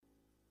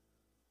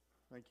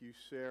Thank you,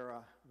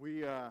 Sarah.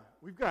 We've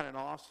got an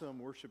awesome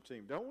worship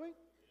team, don't we?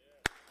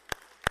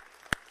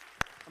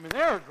 I mean,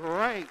 they are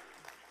great.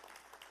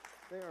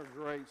 They are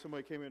great.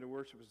 Somebody came into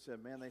worship and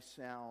said, man, they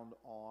sound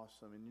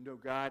awesome. And you know,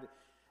 God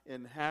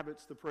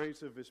inhabits the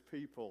praise of his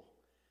people.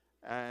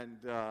 And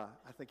I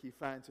think he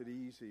finds it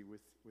easy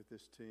with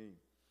this team.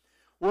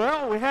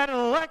 Well, we had an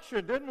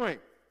election, didn't we?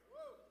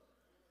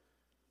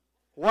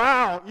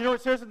 Wow. You know,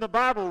 it says in the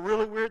Bible,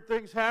 really weird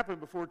things happen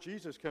before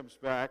Jesus comes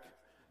back.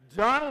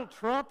 Donald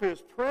Trump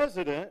is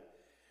president.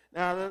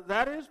 Now,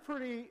 that is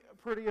pretty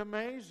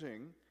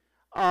amazing.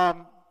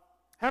 How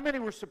many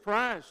were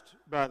surprised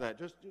by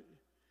that?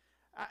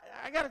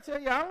 I got to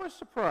tell you, I was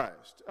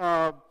surprised.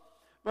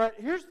 But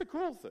here's the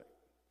cool thing.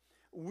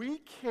 We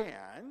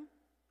can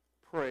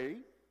pray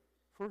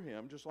for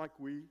him just like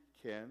we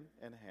can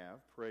and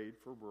have prayed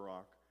for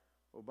Barack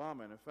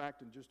Obama. And in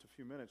fact, in just a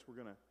few minutes, we're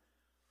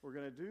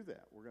going to do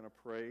that. We're going to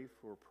pray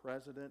for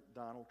President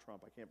Donald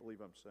Trump. I can't believe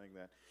I'm saying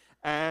that.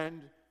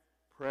 And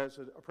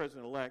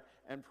President-elect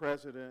and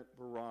President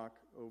Barack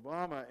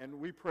Obama. And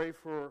we pray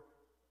for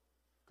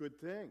good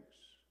things.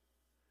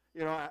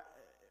 You know,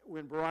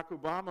 when Barack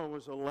Obama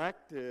was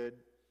elected,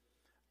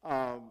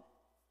 one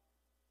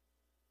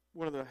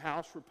of the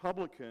House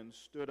Republicans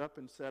stood up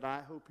and said,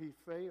 I hope he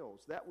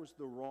fails. That was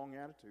the wrong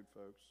attitude,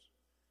 folks.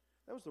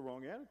 That was the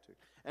wrong attitude.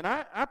 And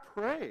I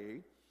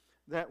pray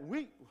that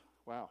we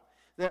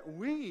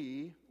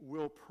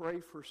will pray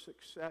for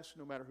success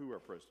no matter who our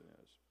president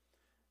is,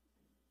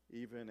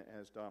 even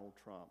as Donald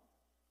Trump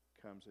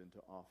comes into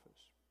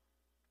office.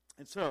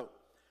 And so,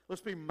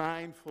 let's be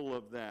mindful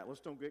of that. Let's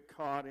don't get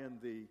caught in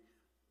the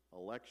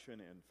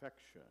election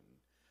infection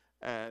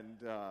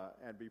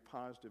and be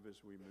positive as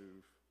we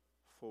move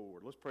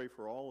forward. Let's pray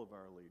for all of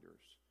our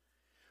leaders.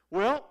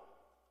 Well,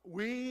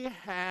 we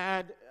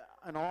had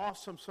an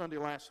awesome Sunday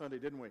last Sunday,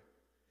 didn't we?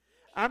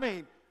 I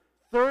mean,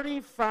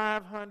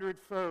 3,500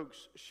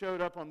 folks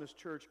showed up on this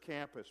church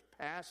campus,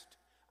 passed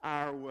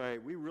our way.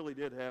 We really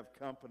did have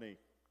company.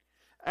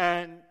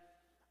 And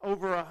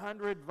over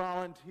 100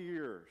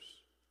 volunteers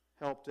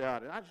helped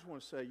out. And I just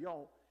want to say,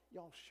 y'all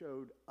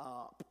showed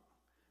up.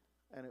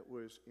 And it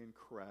was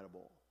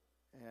incredible.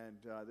 And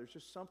there's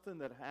just something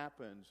that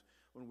happens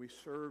when we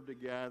serve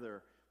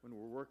together, when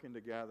we're working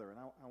together. And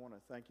I want to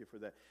thank you for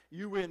that.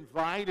 You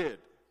invited.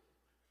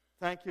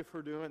 Thank you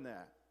for doing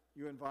that.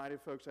 You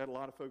invited folks. I had a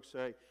lot of folks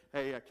say,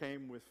 hey, I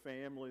came with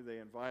family. They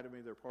invited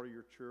me. They're part of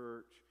your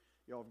church.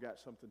 Y'all have got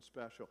something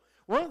special.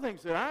 One of the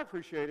things that I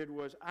appreciated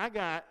was I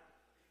got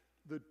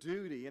the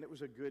duty, and it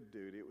was a good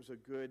duty. It was a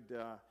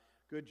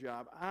good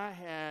job. I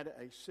had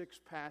a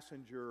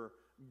 6-passenger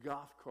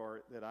golf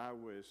cart that I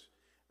was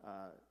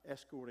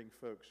escorting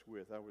folks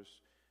with. I was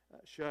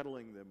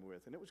shuttling them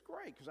with. And it was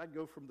great because I'd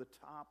go from the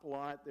top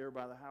lot there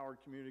by the Howard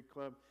Community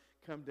Club,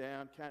 come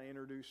down, kind of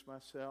introduce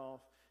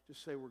myself,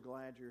 just say we're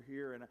glad you're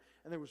here. And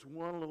there was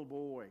one little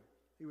boy.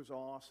 He was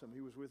awesome. He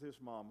was with his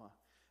mama.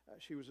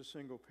 She was a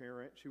single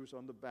parent. She was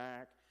on the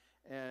back.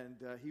 And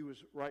he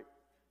was right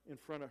in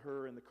front of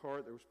her in the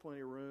cart. There was plenty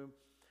of room.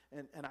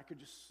 And I could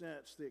just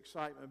sense the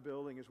excitement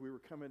building as we were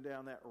coming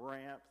down that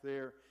ramp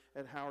there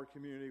at Howard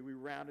Community. We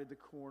rounded the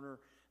corner,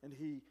 and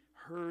he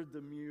heard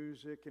the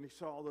music, and he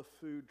saw the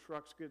food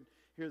trucks, could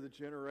hear the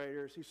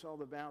generators. He saw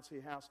the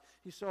bouncy house.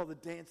 He saw the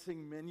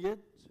dancing minions.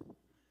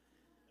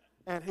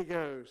 And he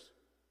goes,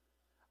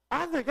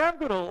 I think I'm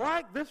going to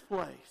like this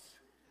place.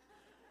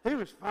 He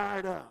was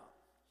fired up.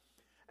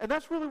 And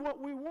that's really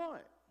what we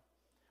want.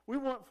 We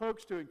want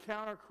folks to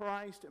encounter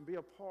Christ and be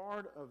a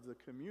part of the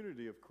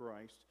community of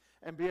Christ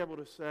and be able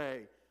to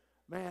say,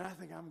 man, I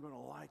think I'm going to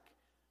like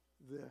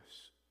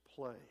this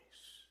place.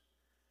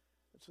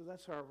 And so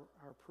that's our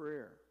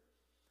prayer.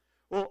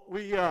 Well,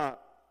 we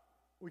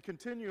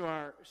continue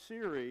our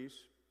series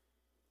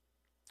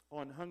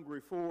on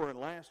Hungry For, and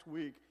last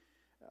week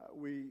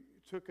we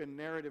took a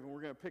narrative, and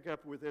we're going to pick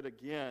up with it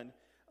again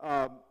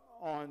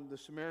on the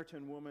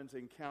Samaritan woman's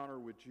encounter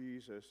with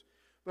Jesus.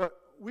 But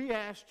we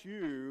asked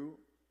you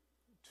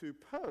to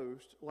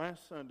post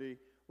last Sunday,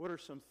 what are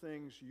some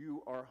things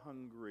you are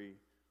hungry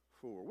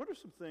for? What are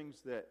some things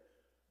that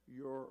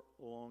you're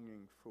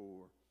longing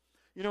for?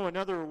 You know,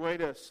 another way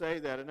to say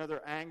that,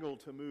 another angle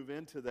to move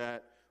into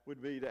that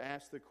would be to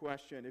ask the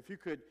question, if you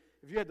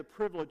had the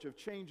privilege of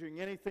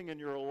changing anything in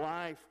your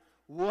life,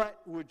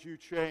 what would you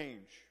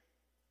change?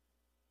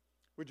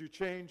 Would you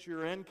change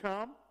your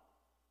income?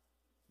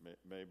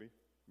 Maybe.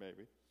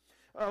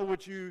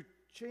 Would you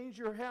change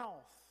your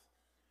health?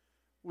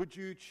 Would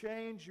you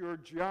change your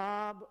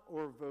job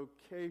or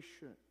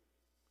vocation?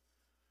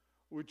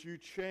 Would you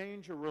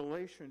change a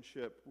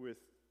relationship with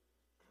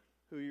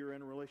who you're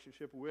in a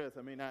relationship with?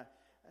 I mean, I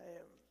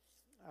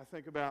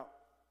think about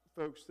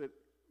folks that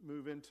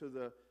move into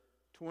the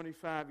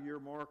 25-year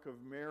mark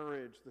of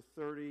marriage,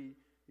 the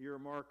 30-year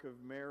mark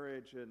of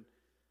marriage,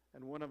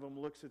 and one of them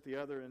looks at the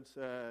other and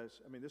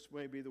says, I mean, this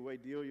may be the way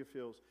Delia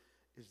feels,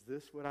 is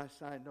this what I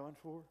signed on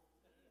for?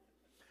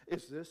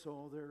 Is this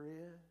all there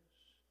is?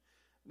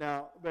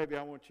 Now, baby,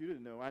 I want you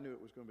to know I knew it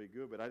was going to be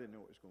good, but I didn't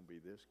know it was going to be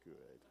this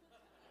good.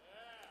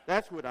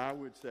 That's what I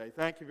would say.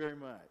 Thank you very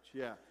much.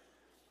 Yeah.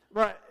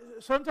 But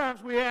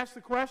sometimes we ask the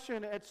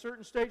question at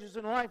certain stages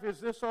in life, is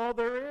this all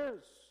there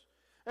is?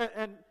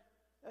 And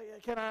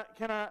can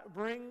I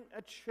bring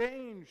a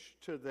change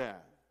to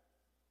that?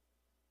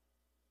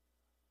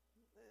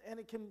 And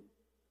it can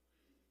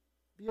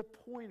be a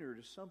pointer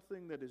to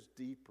something that is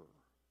deeper.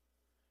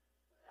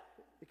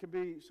 It can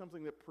be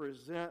something that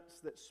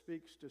presents, that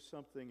speaks to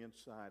something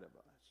inside of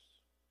us.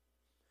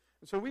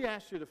 And so we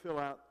asked you to fill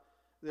out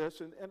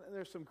this, and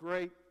there's some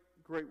great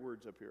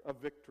words up here. A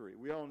victory.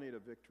 We all need a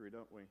victory,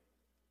 don't we?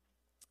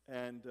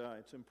 And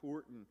it's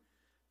important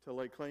to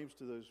lay claims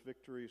to those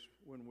victories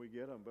when we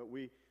get them. But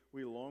we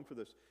long for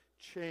this.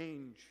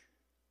 Change.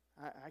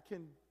 I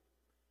can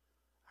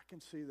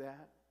see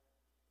that.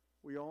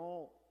 We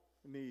all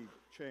need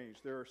change.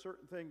 There are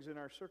certain things in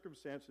our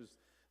circumstances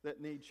that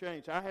need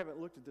change. I haven't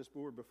looked at this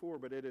board before,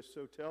 but it is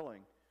so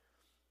telling.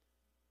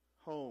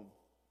 Home.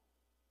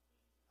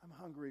 I'm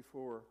hungry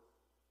for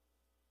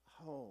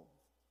home.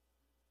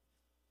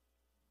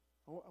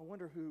 I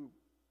wonder who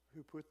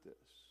put this.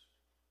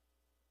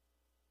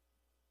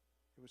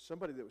 It was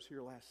somebody that was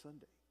here last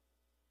Sunday.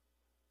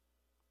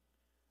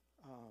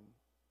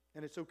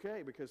 And it's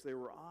okay because they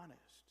were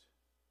honest.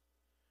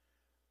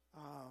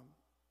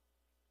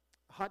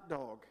 A hot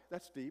dog.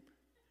 That's deep.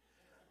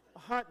 A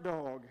hot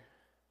dog.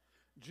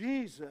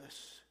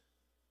 Jesus.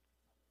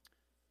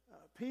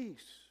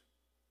 Peace.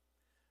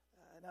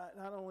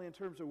 Not only in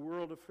terms of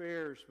world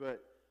affairs,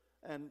 but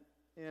an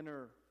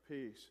inner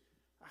peace.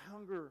 A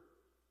hunger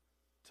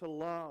to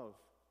love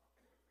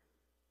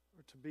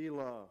or to be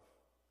loved.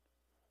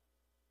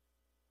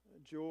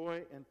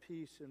 Joy and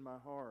peace in my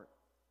heart.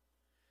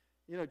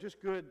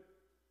 Just good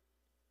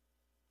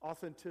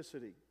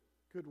authenticity,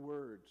 good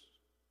words,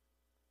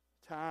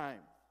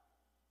 time.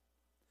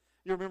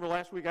 You remember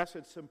last week I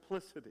said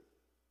simplicity.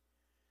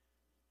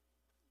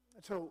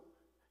 And so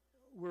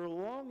we're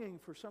longing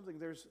for something.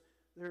 There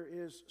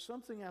is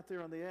something out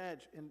there on the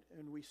edge, and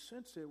we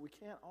sense it. We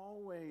can't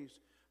always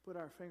put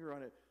our finger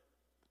on it.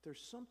 But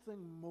there's something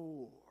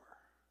more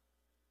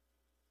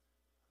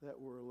that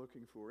we're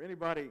looking for.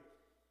 Anybody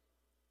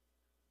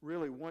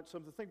really want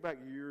something? Think back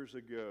years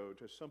ago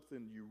to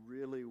something you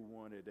really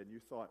wanted, and you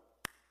thought,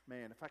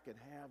 man, if I could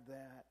have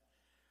that,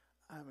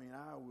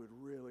 I would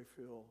really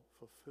feel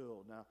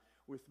fulfilled. Now,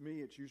 with me,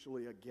 it's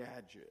usually a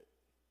gadget,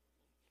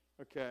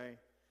 okay?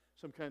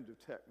 Some kind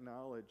of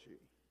technology.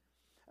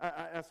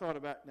 I thought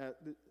about, now,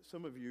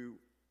 some of you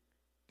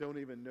don't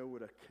even know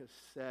what a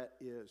cassette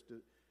is.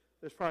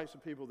 There's probably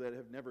some people that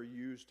have never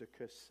used a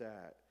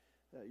cassette.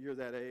 You're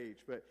that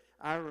age. But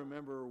I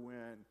remember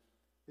when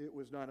it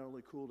was not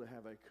only cool to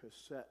have a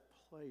cassette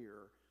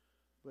player,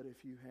 but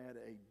if you had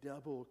a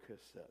double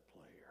cassette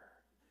player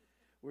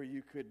where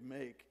you could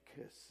make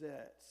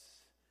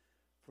cassettes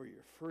for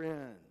your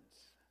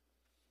friends.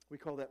 We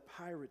call that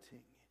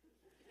pirating.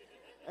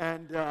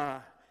 And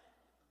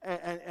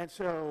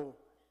so,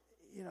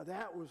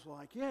 that was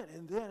like it.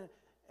 And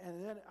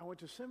then I went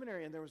to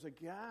seminary, and there was a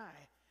guy.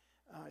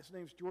 His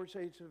name's George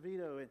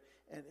Acevedo,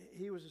 and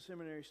he was a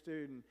seminary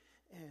student,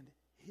 and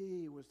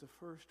he was the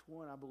first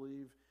one, I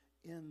believe,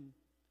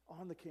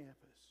 on the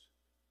campus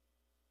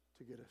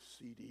to get a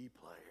CD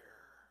player.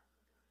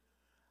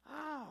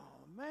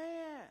 Oh,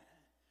 man.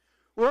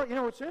 Well,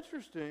 what's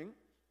interesting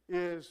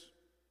is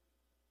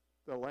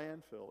the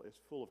landfill is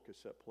full of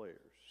cassette players.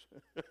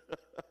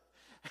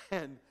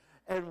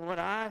 and what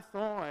I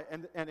thought,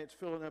 and it's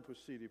filling up with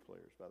CD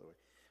players, by the way,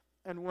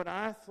 and what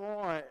I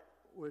thought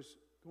was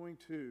going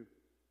to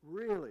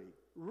really,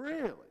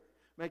 really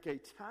make a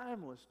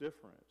timeless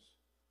difference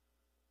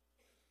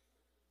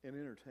in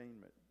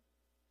entertainment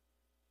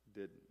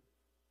didn't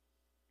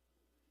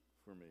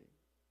for me.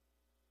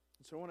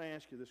 And so I want to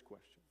ask you this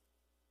question.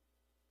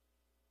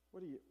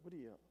 What are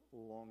you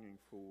longing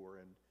for,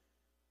 and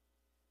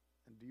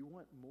do you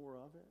want more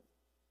of it?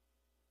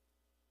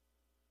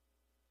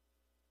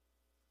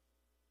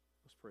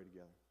 Let's pray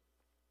together.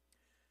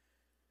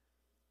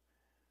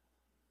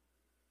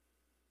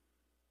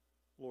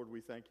 Lord,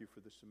 we thank you for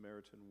the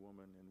Samaritan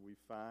woman, and we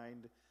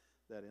find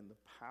that in the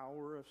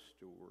power of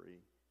story,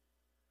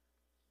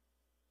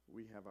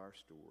 we have our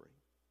story.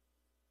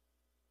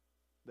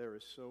 There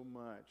is so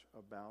much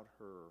about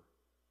her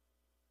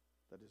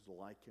that is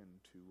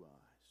likened to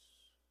us.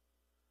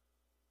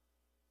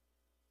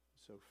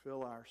 So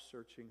fill our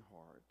searching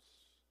hearts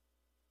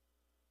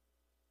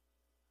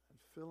and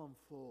fill them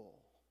full,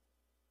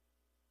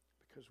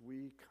 because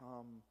we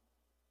come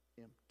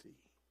empty.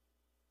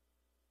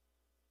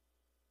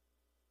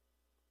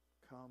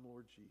 Come,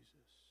 Lord Jesus.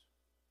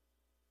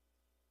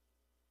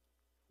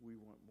 We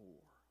want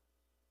more.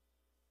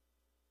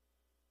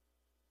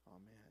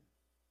 Amen.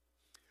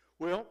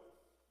 Well,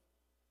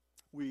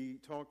 we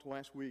talked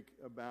last week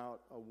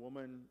about a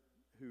woman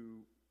who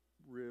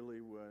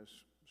really was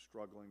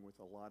struggling with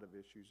a lot of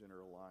issues in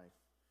her life.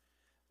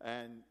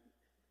 And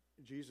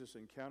Jesus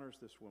encounters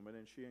this woman,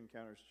 and she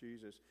encounters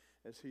Jesus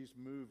as he's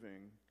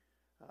moving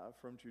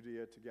from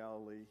Judea to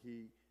Galilee.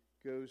 He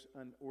goes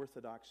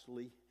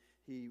unorthodoxly.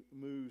 he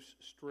moves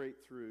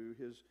straight through.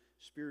 His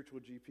spiritual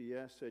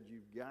GPS said,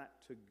 you've got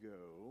to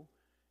go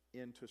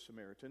into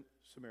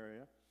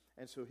Samaria.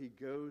 And so he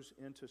goes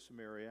into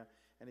Samaria,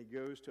 and he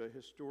goes to a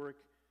historic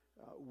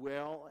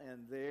well,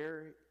 and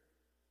there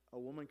a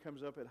woman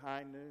comes up at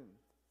high noon,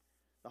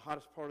 the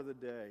hottest part of the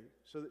day,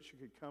 so that she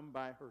could come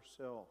by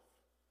herself.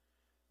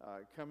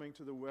 Coming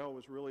to the well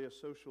was really a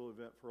social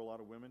event for a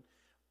lot of women,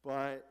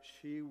 but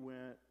she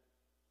went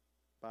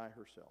by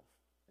herself.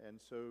 And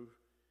so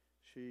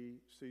she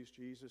sees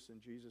Jesus, and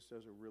Jesus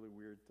does a really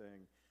weird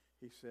thing.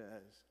 He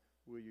says,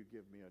 will you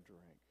give me a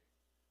drink?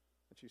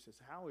 And she says,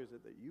 how is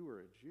it that you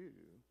are a Jew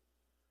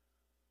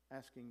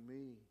asking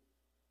me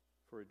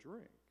for a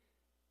drink?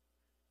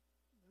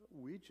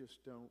 We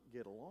just don't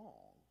get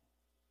along.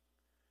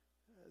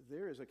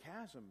 There is a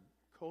chasm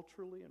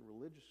culturally and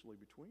religiously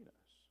between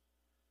us.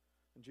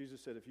 And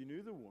Jesus said, if you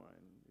knew the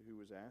one who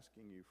was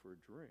asking you for a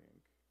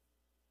drink,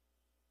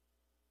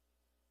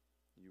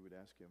 you would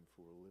ask him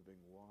for living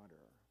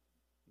water.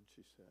 And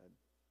she said,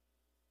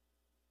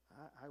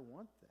 I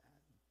want that.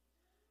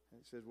 And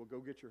he says, well, go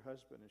get your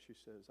husband. And she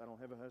says, I don't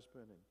have a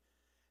husband. And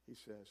he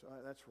says,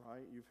 that's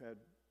right, you've had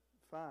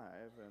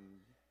 5, and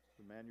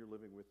the man you're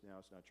living with now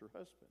is not your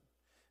husband.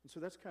 And so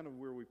that's kind of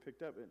where we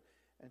picked up.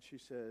 And she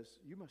says,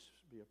 you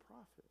must be a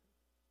prophet.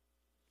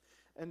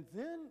 And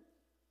then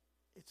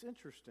it's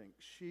interesting.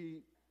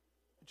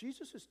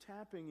 Jesus is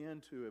tapping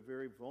into a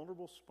very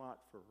vulnerable spot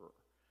for her,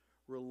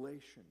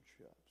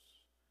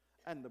 relationships,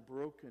 and the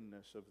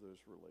brokenness of those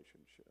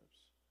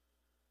relationships.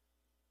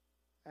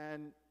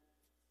 And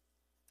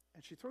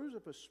she throws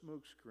up a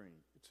smoke screen.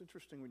 It's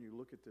interesting when you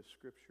look at this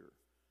scripture,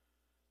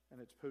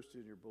 and it's posted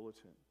in your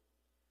bulletin.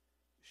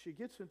 She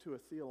gets into a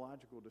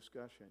theological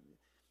discussion.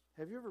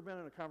 Have you ever been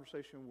in a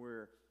conversation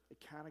where it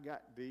kind of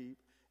got deep,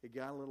 it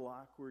got a little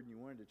awkward, and you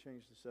wanted to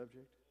change the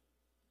subject?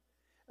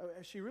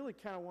 She really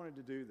kind of wanted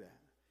to do that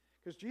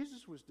because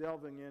Jesus was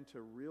delving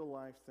into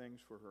real-life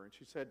things for her. And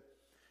she said,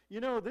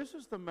 this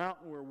is the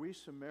mountain where we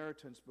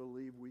Samaritans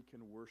believe we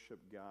can worship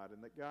God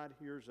and that God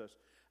hears us.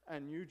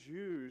 And you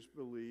Jews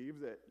believe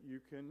that you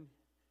can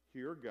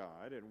hear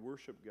God and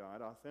worship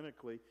God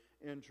authentically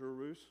in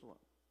Jerusalem.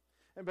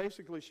 And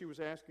basically she was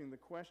asking the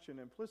question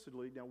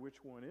implicitly, now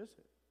which one is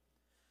it?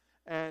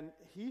 And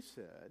he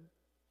said,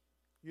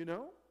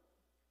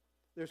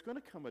 there's going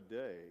to come a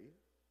day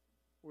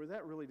where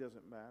that really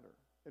doesn't matter.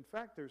 In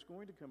fact, there's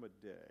going to come a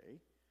day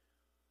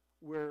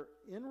where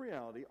in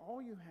reality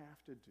all you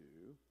have to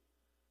do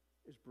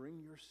is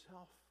bring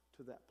yourself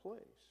to that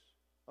place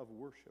of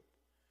worship,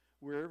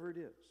 wherever it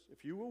is.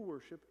 If you will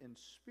worship in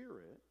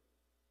spirit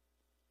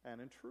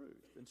and in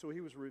truth. And so he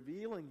was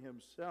revealing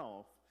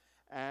himself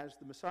as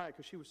the Messiah,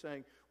 because she was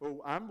saying,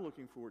 I'm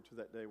looking forward to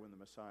that day when the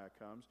Messiah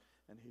comes.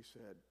 And he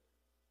said,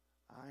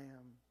 I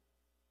am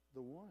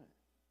the one.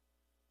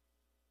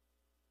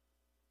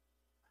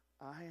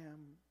 I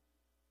am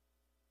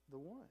the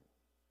one.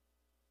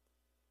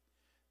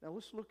 Now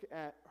let's look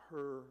at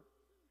her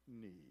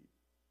need.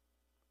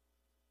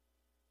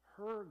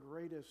 Her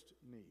greatest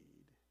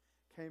need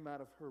came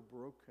out of her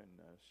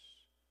brokenness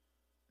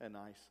and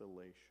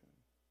isolation.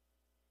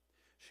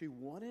 She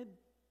wanted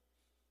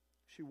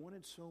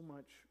so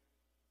much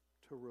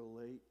to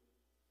relate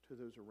to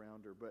those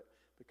around her, but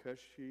because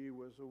she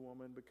was a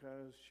woman,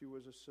 because she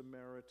was a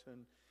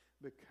Samaritan,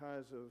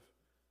 because of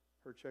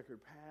her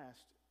checkered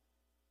past,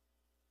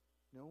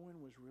 no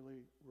one was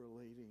really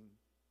relating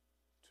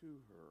to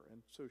her.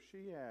 And so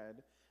she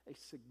had a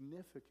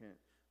significant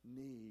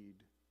need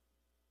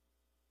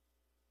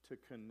to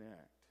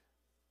connect.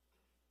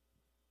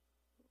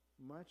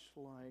 Much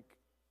like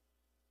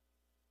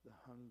the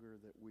hunger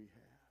that we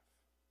have.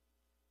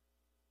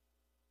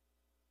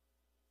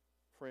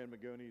 Fran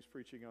Magoni is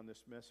preaching on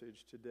this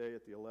message today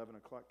at the 11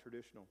 o'clock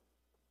traditional.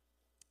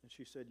 And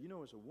she said,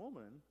 as a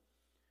woman,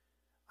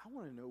 I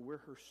want to know where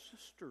her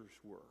sisters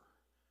were.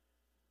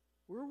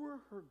 Where were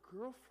her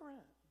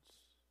girlfriends?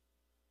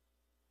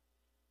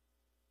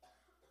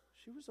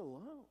 She was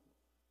alone.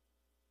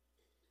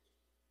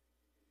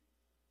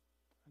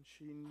 And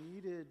she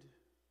needed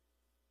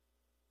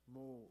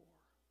more.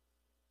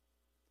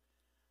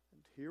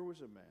 And here was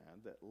a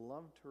man that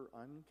loved her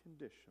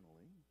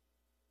unconditionally.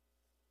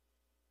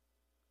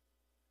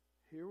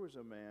 Here was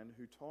a man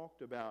who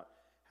talked about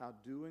how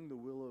doing the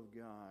will of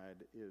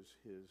God is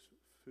his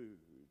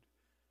food.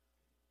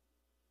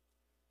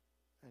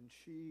 And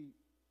she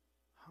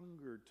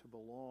hungered to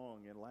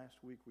belong. And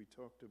last week we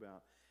talked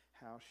about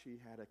how she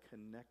had a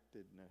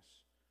connectedness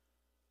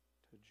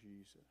to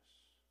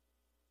Jesus.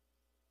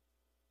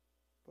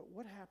 But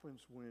what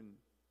happens when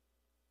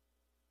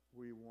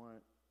we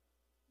want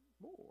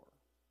more?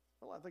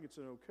 Well, I think it's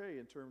okay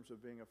in terms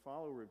of being a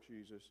follower of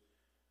Jesus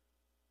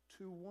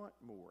to want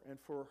more. And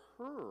for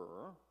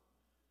her,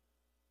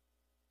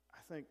 I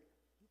think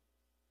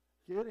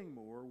getting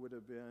more would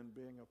have been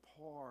being a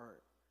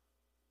part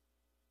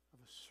of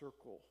a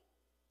circle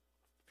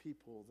of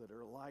people that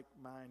are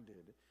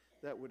like-minded,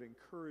 that would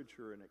encourage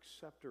her and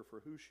accept her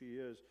for who she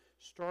is,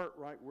 start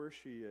right where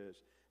she is,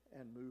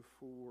 and move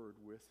forward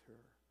with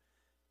her.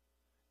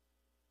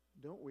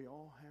 don't we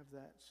all have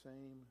that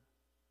same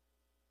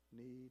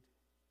need?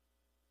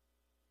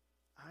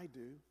 I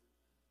do.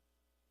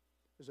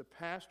 As a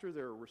pastor,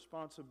 there are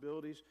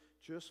responsibilities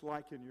just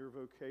like in your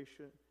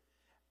vocation,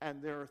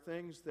 and there are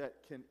things that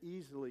can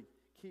easily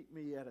keep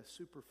me at a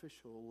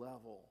superficial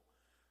level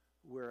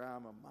where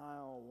I'm a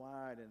mile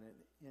wide and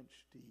an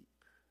inch deep.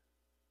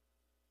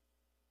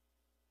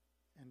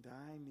 And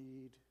I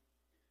need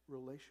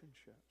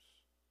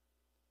relationships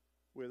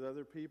with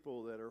other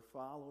people that are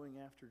following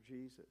after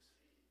Jesus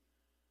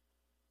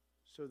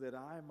so that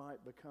I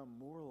might become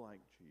more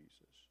like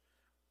Jesus,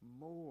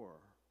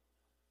 more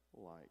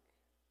like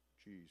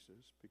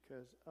Jesus,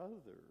 because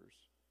others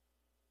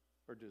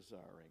are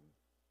desiring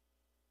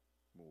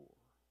more.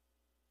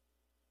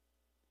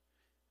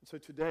 And so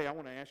today I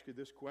want to ask you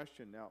this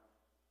question. Now,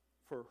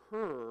 for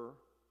her,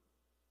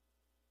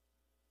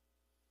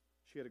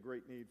 she had a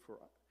great need for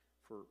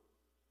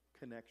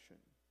connection.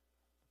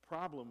 The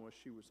problem was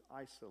she was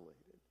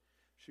isolated.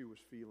 She was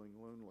feeling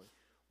lonely.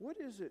 What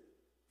is it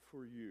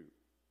for you?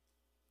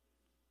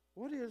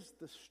 What is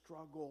the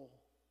struggle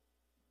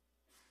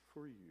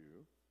for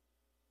you?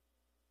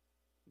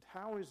 And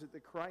how is it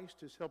that Christ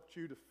has helped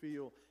you to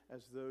feel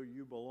as though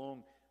you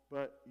belong,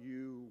 but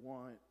you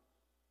want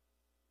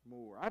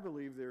more? I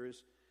believe there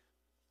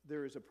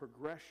is a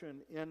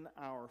progression in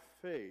our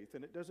faith,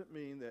 and it doesn't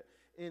mean that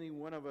any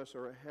one of us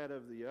are ahead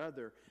of the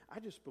other. I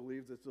just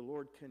believe that the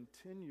Lord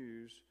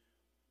continues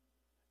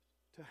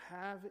to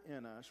have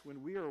in us,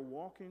 when we are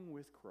walking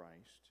with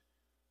Christ,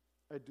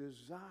 a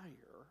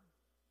desire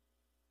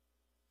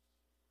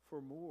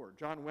for more.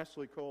 John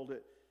Wesley called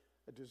it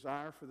a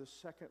desire for the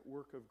second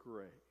work of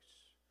grace.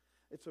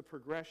 It's a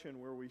progression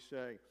where we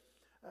say,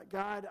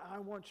 God, I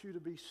want you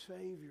to be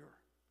Savior.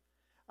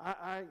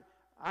 I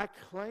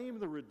claim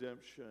the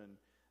redemption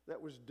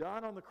that was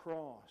done on the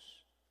cross,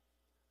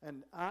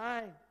 and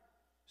I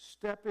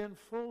step in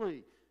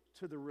fully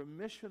to the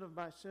remission of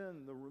my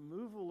sin, the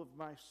removal of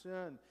my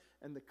sin,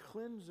 and the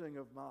cleansing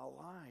of my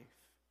life.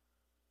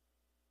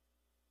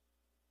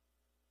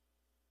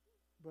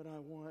 But I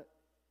want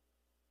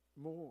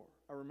more.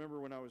 I remember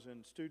when I was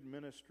in student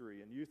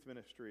ministry and youth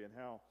ministry and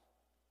how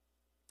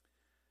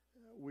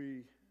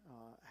we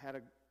had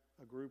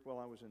a group while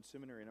I was in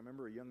seminary, and I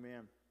remember a young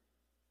man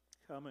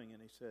coming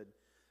and he said,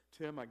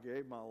 Tim, I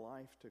gave my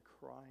life to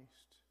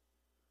Christ.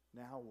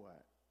 Now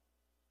what?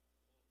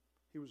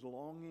 He was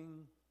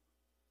longing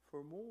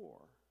for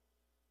more.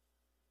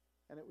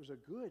 And it was a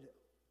good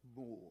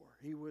more.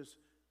 He was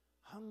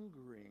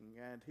hungering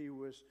and he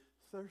was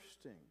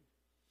thirsting.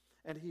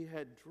 And he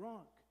had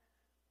drunk,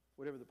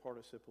 whatever the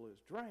participle is,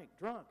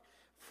 drunk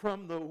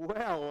from the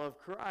well of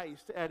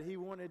Christ, and he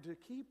wanted to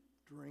keep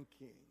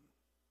drinking.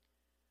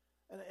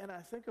 And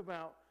I think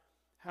about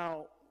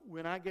how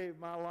when I gave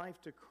my life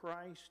to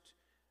Christ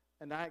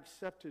and I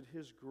accepted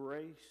His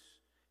grace,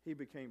 He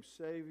became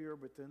Savior,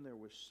 but then there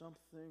was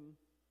something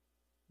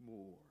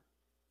more.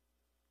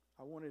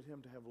 I wanted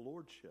Him to have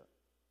lordship.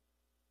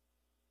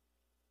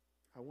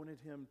 I wanted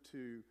Him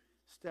to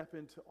step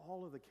into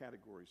all of the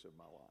categories of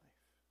my life.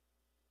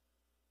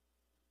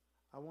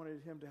 I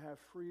wanted Him to have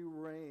free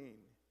reign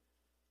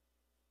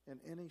in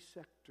any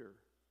sector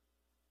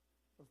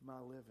of my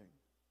living,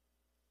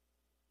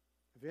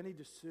 of any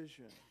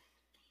decision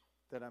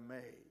that I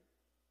made,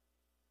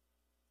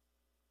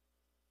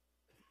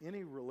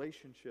 any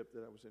relationship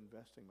that I was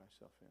investing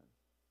myself in.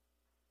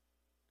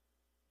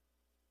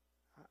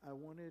 I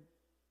wanted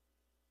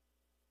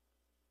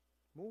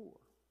more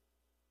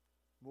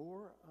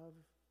of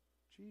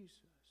Jesus.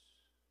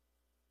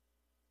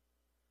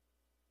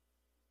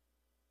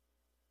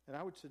 And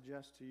I would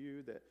suggest to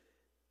you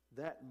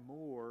that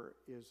more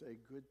is a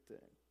good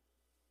thing.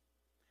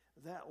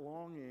 That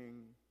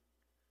longing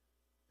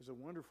is a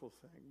wonderful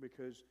thing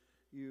because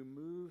you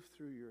move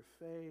through your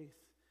faith,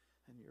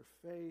 and your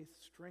faith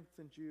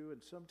strengthens you,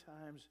 and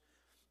sometimes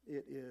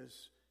it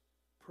is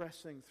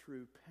pressing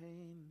through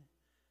pain,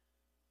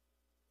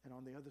 and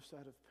on the other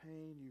side of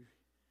pain,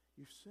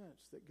 you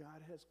sense that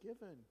God has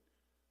given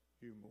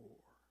you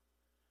more,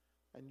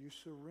 and you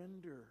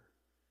surrender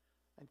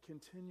and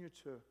continue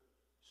to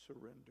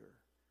surrender.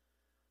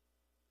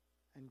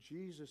 And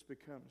Jesus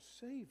becomes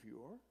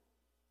Savior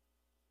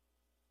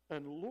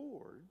and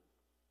Lord,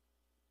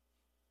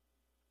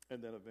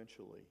 and then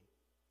eventually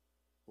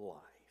life.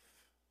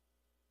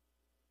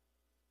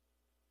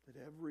 That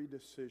every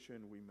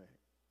decision we make,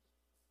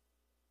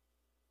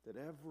 that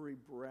every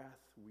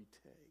breath we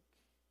take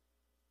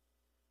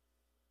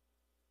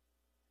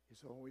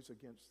is always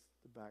against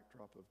the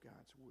backdrop of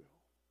God's will.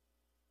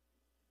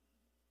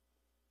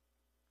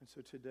 And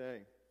so today,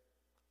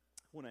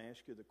 I want to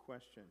ask you the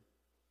question,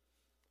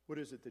 what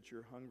is it that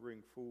you're hungering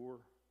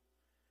for?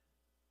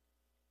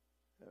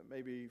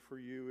 Maybe for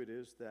you it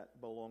is that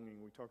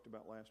belonging we talked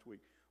about last week.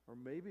 Or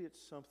maybe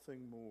it's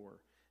something more.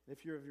 And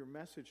if you have your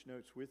message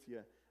notes with you,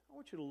 I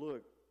want you to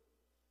look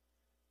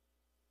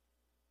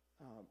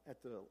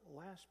at the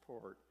last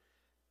part.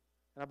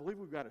 And I believe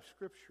we've got a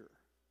scripture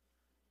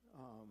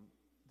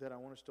that I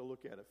want us to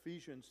look at,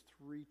 Ephesians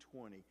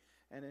 3:20.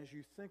 And as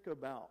you think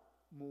about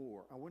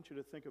more. I want you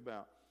to think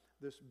about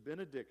this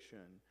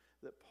benediction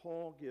that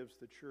Paul gives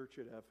the church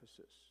at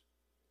Ephesus.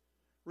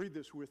 Read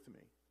this with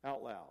me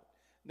out loud.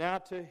 Now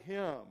to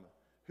him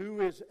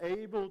who is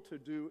able to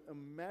do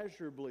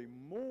immeasurably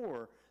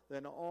more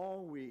than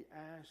all we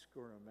ask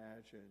or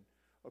imagine,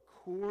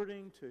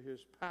 according to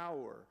his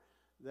power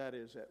that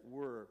is at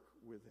work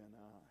within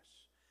us.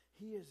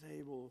 He is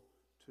able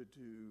to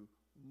do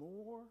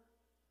more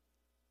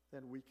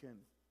than we can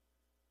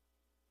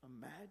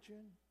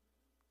imagine,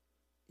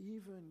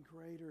 even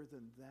greater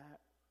than that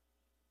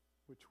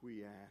which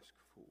we ask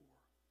for.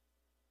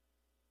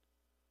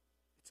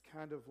 It's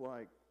kind of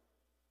like,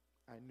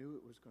 I knew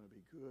it was going to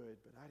be good,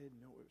 but I didn't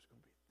know it was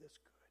going to be this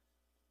good.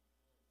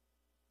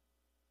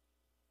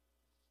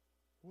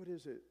 What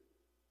is it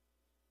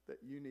that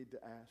you need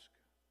to ask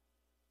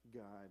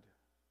God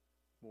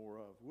more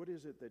of? What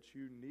is it that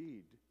you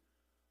need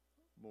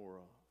more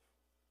of?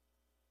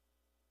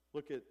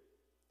 Look at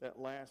that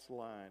last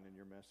line in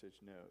your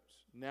message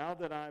notes. Now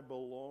that I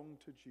belong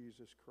to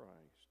Jesus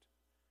Christ,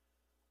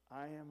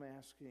 I am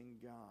asking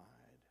God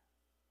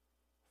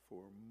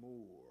for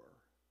more.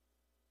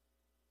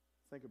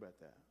 Think about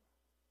that.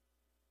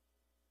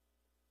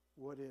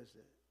 What is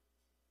it?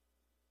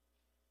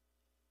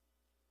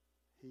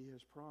 He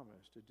has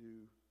promised to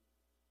do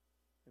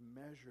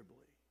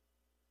immeasurably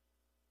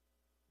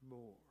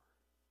more.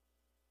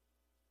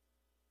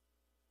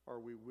 Are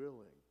we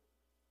willing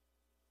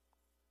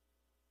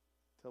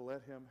to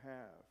let him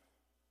have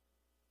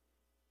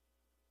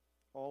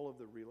all of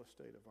the real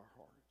estate of our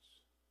hearts?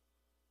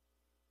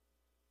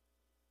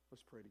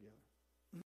 Let's pray together.